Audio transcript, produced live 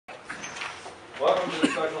Welcome to the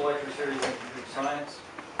Special Lecture Series in Computer Science.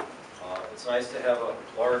 It's nice to have a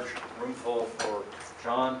large room full for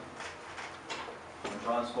John. When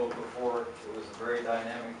John spoke before, it was a very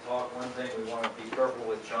dynamic talk. One thing we want to be careful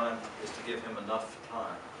with John is to give him enough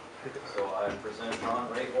time. So I present John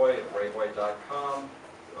Rahoi of Rahoi.com,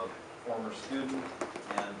 a former student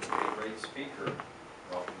and a great speaker.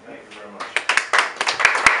 Welcome. Thank you very much.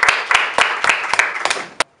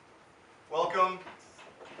 Welcome.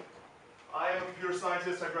 I am a computer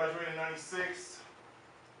scientist. I graduated in '96.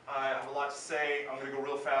 I have a lot to say. I'm going to go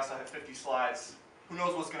real fast. I have 50 slides. Who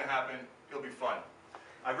knows what's going to happen? It'll be fun.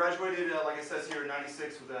 I graduated, like it says here, in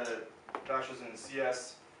 '96 with a bachelor's in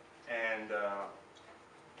CS and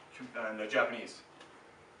Japanese.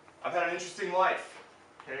 I've had an interesting life.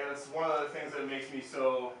 Okay, that's one of the things that makes me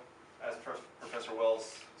so, as Professor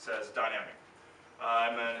Wells says, dynamic.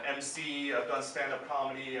 I'm an MC. I've done stand-up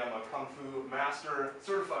comedy. I'm a kung fu master,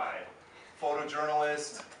 certified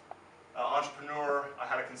photojournalist, entrepreneur. I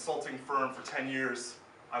had a consulting firm for 10 years.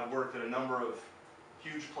 I've worked at a number of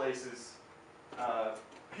huge places.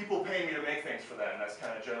 People pay me to make things for them, and that's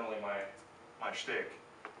kind of generally my shtick.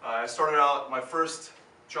 I started out, my first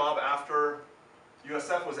job after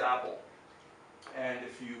USF was Apple. And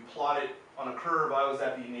if you plot it on a curve, I was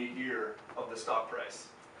at the nadir of the stock price.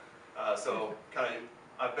 So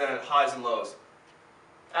I've been at highs and lows.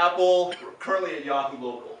 Apple, currently at Yahoo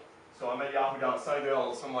Local. So I'm at Yahoo down in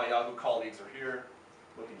Sunnyvale. Some of my Yahoo colleagues are here,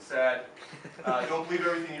 looking sad. Don't believe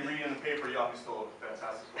everything you read in the paper. Yahoo's still a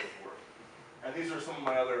fantastic place to work. And these are some of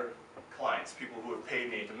my other clients, people who have paid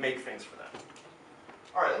me to make things for them.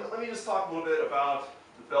 All right, let me just talk a little bit about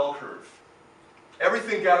the bell curve.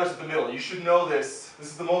 Everything gathers at the middle. You should know this. This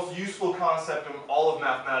is the most useful concept in all of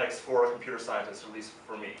mathematics for a computer scientist, at least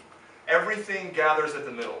for me. Everything gathers at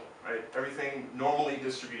the middle, right? Everything normally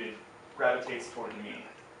distributed gravitates toward the mean.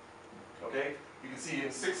 Okay? You can see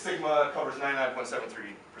in 6 sigma covers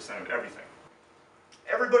 99.73% of everything.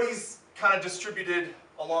 Everybody's kind of distributed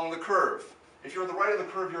along the curve. If you're at the right of the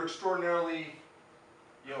curve, you're extraordinarily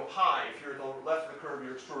high. If you're at the left of the curve,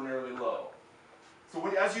 you're extraordinarily low. So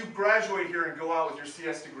as you graduate here and go out with your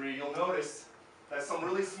CS degree, you'll notice that some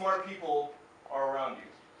really smart people are around you.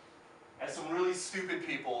 And some really stupid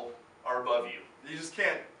people are above you. You just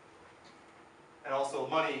can't. And also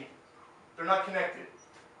money, they're not connected.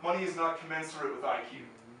 Money is not commensurate with IQ.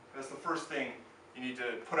 That's the first thing you need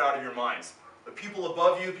to put out of your minds. The people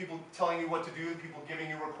above you, people telling you what to do, people giving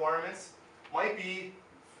you requirements, might be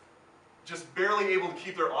just barely able to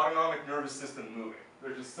keep their autonomic nervous system moving.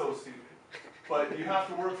 They're just so stupid. But you have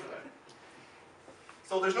to work for them.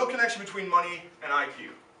 So there's no connection between money and IQ,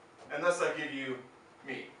 unless I give you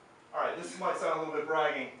me. All right, this might sound a little bit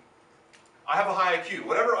bragging. I have a high IQ.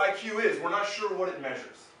 Whatever IQ is, we're not sure what it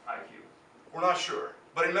measures, IQ. We're not sure,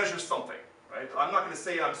 but it measures something, right? I'm not going to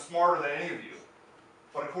say I'm smarter than any of you,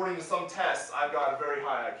 but according to some tests, I've got a very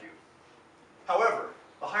high IQ. However,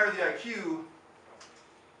 the higher the IQ,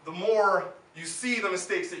 the more you see the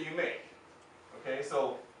mistakes that you make. Okay,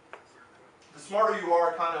 so the smarter you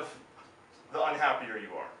are, kind of the unhappier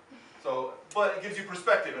you are. So, but it gives you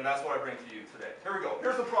perspective, and that's what I bring to you today. Here we go.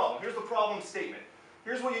 Here's the problem. Here's the problem statement.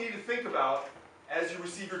 Here's what you need to think about as you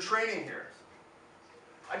receive your training here.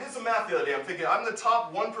 I did some math the other day. I'm thinking, I'm the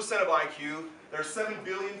top 1% of IQ. There are 7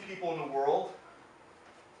 billion people in the world.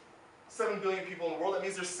 7 billion people in the world. That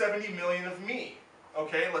means there's 70 million of me.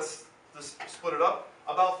 Okay, let's split it up.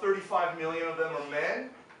 About 35 million of them are men.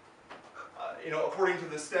 According to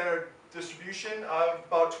the standard distribution,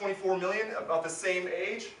 about 24 million, about the same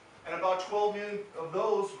age, and about 12 million of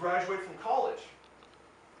those graduate from college.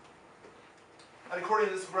 And according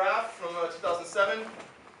to this graph from 2007,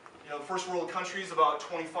 the first world countries, about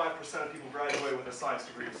 25% of people graduate with a science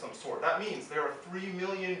degree of some sort. That means there are 3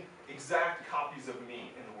 million exact copies of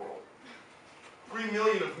me in the world. 3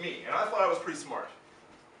 million of me, and I thought I was pretty smart.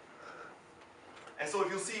 And so if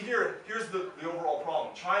you'll see here, here's the overall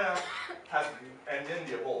problem. China and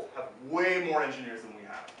India both have way more engineers than we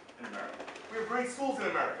have in America. We have great schools in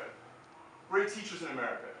America, great teachers in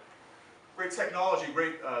America, great technology,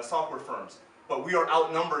 great software firms, but we are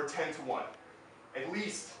outnumbered 10 to 1, at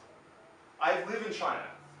least. I live in China,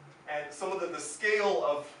 and some of the scale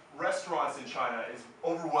of restaurants in China is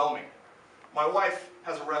overwhelming. My wife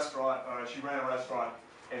has a restaurant, she ran a restaurant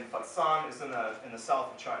in Fatsan, it's in the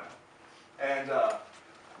south of China. And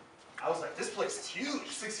I was like, this place is huge,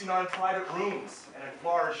 69 private rooms and a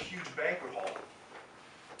large, huge banquet hall.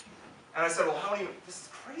 And I said, well, how many, this is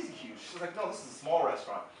crazy huge. She's like, no, this is a small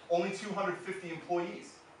restaurant, only 250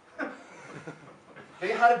 employees. They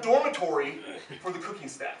had a dormitory for the cooking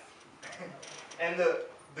staff. And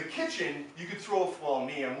The kitchen, you could throw, well,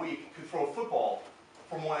 me, I'm weak, could throw a football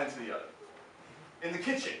from one end to the other. In the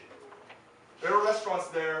kitchen, there are restaurants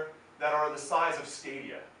there that are the size of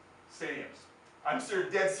stadiums. I'm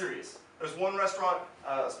dead serious. There's one restaurant,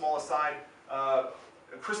 small aside,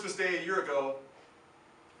 Christmas Day a year ago,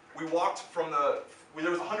 we walked from there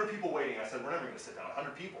was 100 people waiting. I said, we're never going to sit down,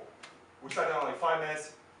 100 people. We sat down in like 5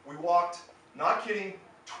 minutes. We walked, not kidding,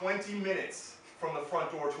 20 minutes from the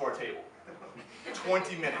front door to our table.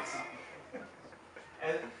 20 minutes.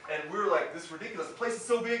 And we were like, this is ridiculous. The place is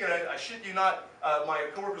so big, and I shit you not, my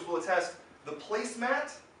coworkers will attest, the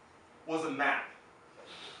placemat was a map.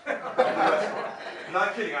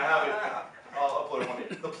 Not kidding, I have it. I'll upload it one day.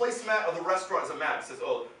 The placemat of the restaurant is a map. It says,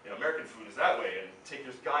 oh, American food is that way, and take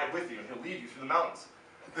your guide with you, and he'll lead you through the mountains.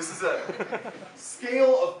 This is a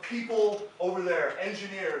scale of people over there,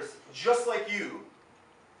 engineers, just like you,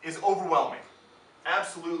 is overwhelming.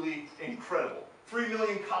 Absolutely incredible. 3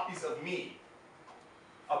 million copies of me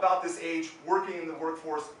about this age, working in the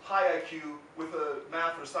workforce, high IQ, with a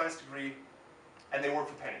math or science degree, and they work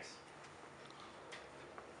for pennies.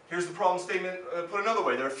 Here's the problem statement put another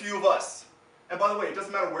way. There are few of us. And by the way, it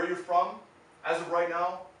doesn't matter where you're from. As of right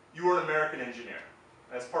now, you are an American engineer.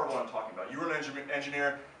 That's part of what I'm talking about. You're an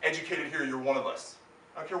engineer, educated here, you're one of us.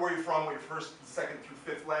 I don't care where you're from, what your first, second, through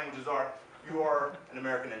fifth languages are, you are an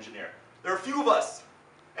American engineer. There are a few of us,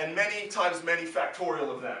 and many times many factorial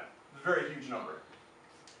of them. A very huge number.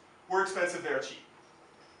 We're expensive, they're cheap.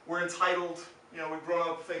 We're entitled, we've grown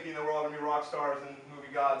up thinking that we're all going to be rock stars and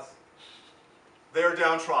movie gods. They're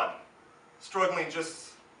downtrodden, struggling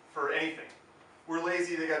just for anything. We're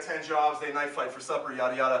lazy, they got 10 jobs, they knife fight for supper,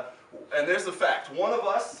 yada yada. And there's the fact, one of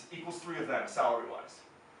us equals 3 of them, salary-wise.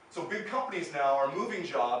 So big companies now are moving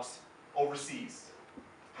jobs overseas.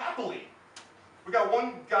 Happily. We got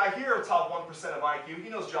one guy here, top 1% of IQ, he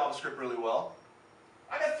knows JavaScript really well.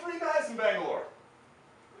 I got 3 guys in Bangalore.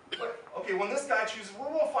 But, okay, when this guy chooses, we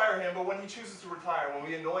won't fire him, but when he chooses to retire, when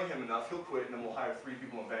we annoy him enough, he'll quit, and then we'll hire 3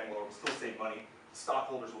 people in Bangalore, we'll still save money,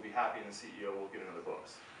 stockholders will be happy, and the CEO will get another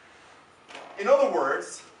bonus. In other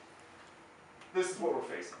words, this is what we're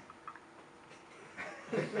facing.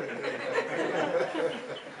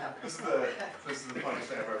 This is the funniest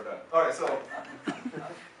thing I've ever done. All right, so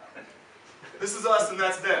this is us and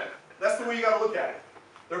that's them. That's the way you got to look at it.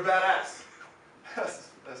 They're badass. That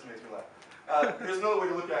makes me laugh. Here's another way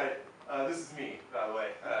to look at it. This is me, by the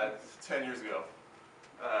way, 10 years ago.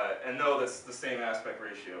 And no, that's the same aspect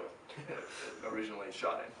ratio originally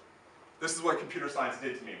shot in. This is what computer science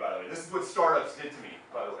did to me, by the way. This is what startups did to me,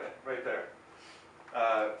 by the way, right there.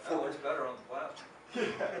 That looks better on the left. Yeah,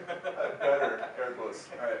 better, air quotes.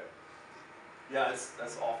 All right. Yeah,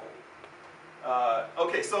 that's awful.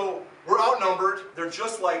 Okay, so we're outnumbered. They're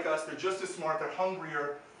just like us. They're just as smart. They're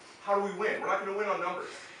hungrier. How do we win? We're not going to win on numbers.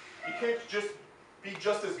 You can't just be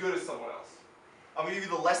just as good as someone else. I'm going to give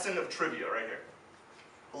you the lesson of trivia right here.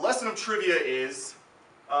 The lesson of trivia is,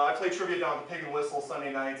 I play trivia down at the Pig and Whistle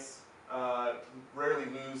Sunday nights. Rarely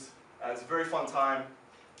lose. It's a very fun time.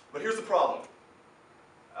 But here's the problem.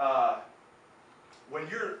 When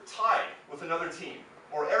you're tied with another team,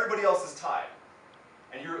 or everybody else is tied,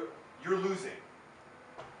 and you're losing,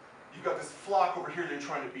 you've got this flock over here that you're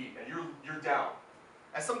trying to beat, and you're down.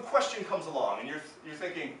 And some question comes along, and you're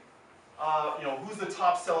thinking, who's the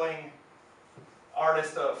top-selling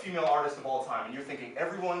artist, female artist of all time? And you're thinking,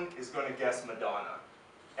 everyone is going to guess Madonna.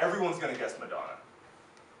 Everyone's going to guess Madonna.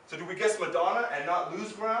 So do we guess Madonna and not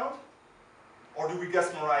lose ground? Or do we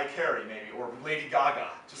guess Mariah Carey, maybe, or Lady Gaga?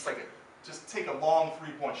 Just take a long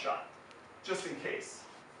 3-point shot, just in case.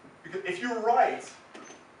 Because if you're right,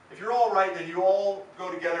 if you're all right, then you all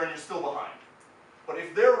go together and you're still behind. But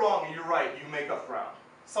if they're wrong and you're right, you make up ground.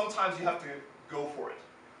 Sometimes you have to go for it.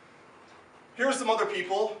 Here are some other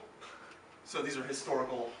people. So these are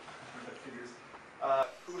historical figures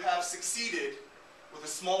who have succeeded with a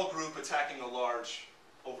small group attacking a large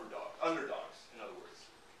underdogs, in other words.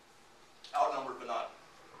 Outnumbered but not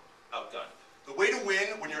outdone. The way to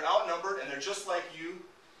win when you're outnumbered and they're just like you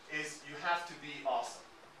is you have to be awesome.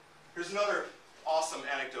 Here's another awesome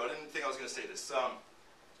anecdote. I didn't think I was going to say this.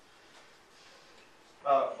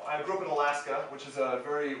 I grew up in Alaska, which is a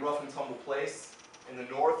very rough and tumble place in the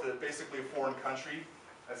north, basically a foreign country.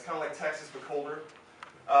 It's kind of like Texas, but colder.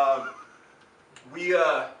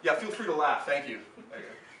 Yeah, feel free to laugh. Thank you.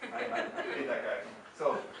 I hate that guy.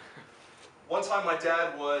 So, one time my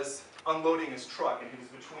dad was unloading his truck, and he was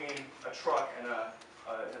between a truck and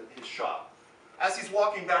his shop. As he's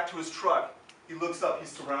walking back to his truck, he looks up, he's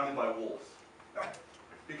surrounded by wolves.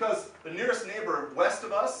 Because the nearest neighbor west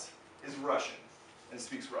of us is Russian and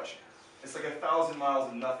speaks Russian. It's like 1,000 miles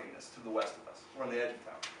of nothingness to the west of us. We're on the edge of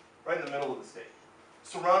town, right in the middle of the state,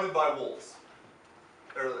 surrounded by wolves.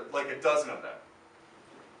 There are like a dozen of them.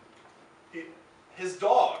 His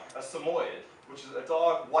dog, a Samoyed, which is a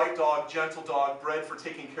dog, white dog, gentle dog, bred for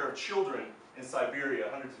taking care of children in Siberia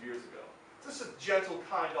hundreds of years ago. Just a gentle,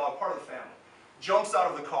 kind dog, part of the family. Jumps out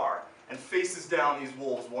of the car and faces down these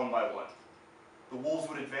wolves one by one. The wolves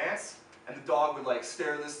would advance, and the dog would like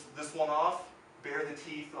stare this one off, bare the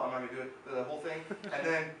teeth, I'm not going to do it, the whole thing, and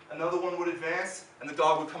then another one would advance, and the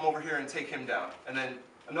dog would come over here and take him down. And then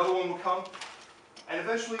another one would come, and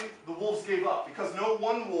eventually the wolves gave up, because no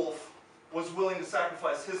one wolf was willing to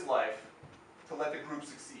sacrifice his life to let the group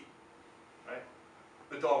succeed, right?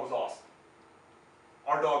 The dog was awesome.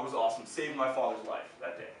 Our dog was awesome, saved my father's life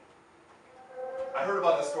that day. I heard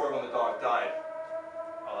about this story when the dog died.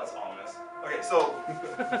 Oh, that's ominous. Okay, so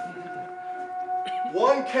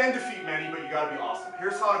one can defeat many, but you gotta be awesome.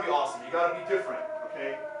 Here's how to be awesome. You gotta be different,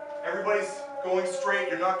 okay? Everybody's going straight.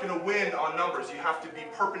 You're not gonna win on numbers. You have to be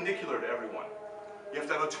perpendicular to everyone. You have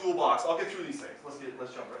to have a toolbox. I'll get through these things. Let's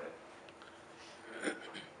jump right in.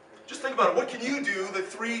 Just think about it. What can you do that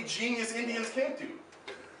 3 genius Indians can't do?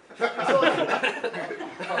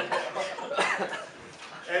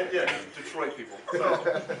 And yeah, Detroit people.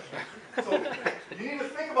 So you need to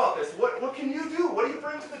think about this. What can you do? What do you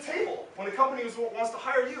bring to the table? When a company wants to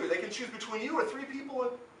hire you, they can choose between you or 3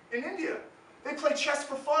 people in India. They play chess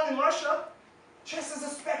for fun in Russia. Chess is a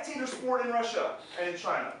spectator sport in Russia and in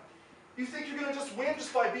China. You think you're going to just win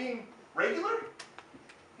just by being regular?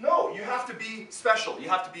 No, you have to be special. You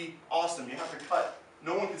have to be awesome. You have to cut.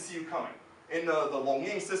 No one can see you coming. In the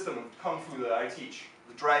Longying system of Kung Fu that I teach,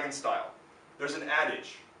 the dragon style, there's an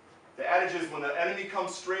adage. The adage is when the enemy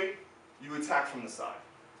comes straight, you attack from the side.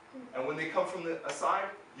 And when they come from the side,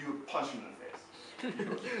 you punch them in the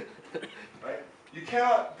face. Right? You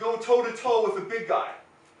cannot go toe-to-toe with a big guy.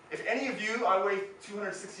 If any of you, I weigh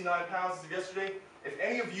 269 pounds as of yesterday, if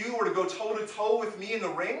any of you were to go toe-to-toe with me in the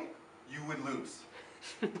ring, you would lose.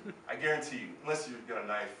 I guarantee you, unless you've got a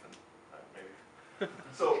knife, and, maybe.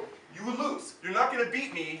 So, you would lose. You're not going to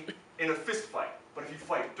beat me in a fist fight, but if you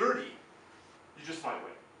fight dirty, you just find a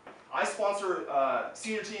way. I sponsor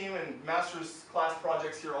senior team and master's class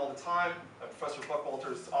projects here all the time at Professor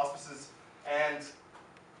Buckwalter's auspices, and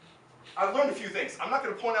I've learned a few things. I'm not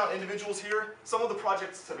going to point out individuals here. Some of the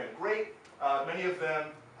projects have been great. Many of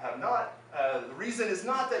them have not. The reason is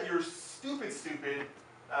not that you're stupid,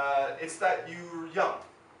 it's that you're young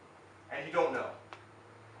and you don't know.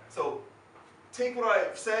 So take what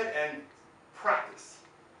I've said and practice.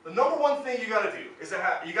 The number one thing you got to do is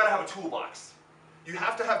you got to have a toolbox. You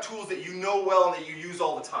have to have tools that you know well and that you use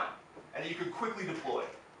all the time and that you can quickly deploy.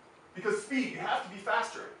 Because speed, you have to be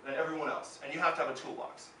faster than everyone else, and you have to have a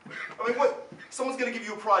toolbox. I mean, someone's going to give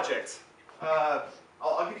you a project. I'll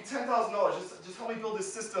give you $10,000. Just help me build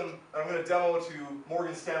this system that I'm going to demo to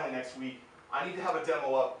Morgan Stanley next week. I need to have a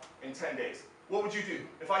demo up in 10 days. What would you do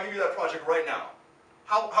if I give you that project right now?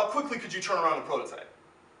 How quickly could you turn around a prototype?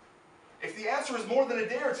 If the answer is more than a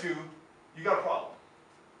day or two, you got a problem.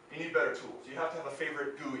 You need better tools. You have to have a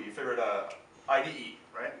favorite GUI, favorite IDE,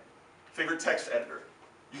 right? Favorite text editor.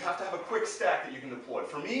 You have to have a quick stack that you can deploy.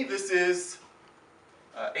 For me, this is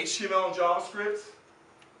HTML and JavaScript,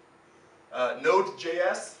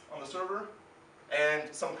 Node.js on the server,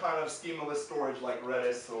 and some kind of schema-less storage like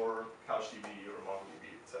Redis or CouchDB or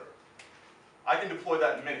MongoDB, etc. I can deploy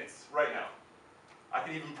that in minutes, right now. I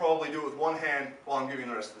can even probably do it with one hand while I'm giving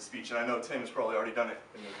the rest of the speech, and I know Tim has probably already done it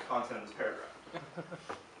in the content of this paragraph.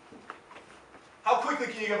 How quickly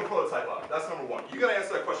can you have a prototype up? That's number one. You got to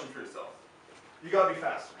answer that question for yourself. You got to be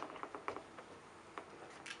faster.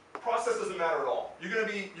 Process doesn't matter at all. You're going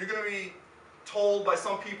to be told by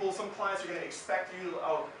some people, some clients are going to expect you,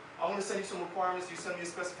 oh, I want to send you some requirements, you send me a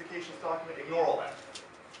specifications document, ignore all that.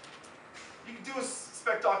 You can do a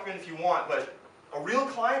spec document if you want, but a real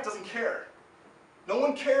client doesn't care. No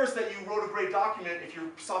one cares that you wrote a great document if your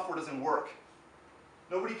software doesn't work.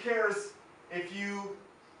 Nobody cares if you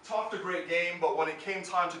talked a great game, but when it came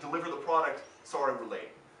time to deliver the product, sorry, we're late.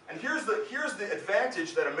 And here's the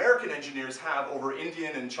advantage that American engineers have over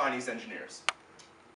Indian and Chinese engineers.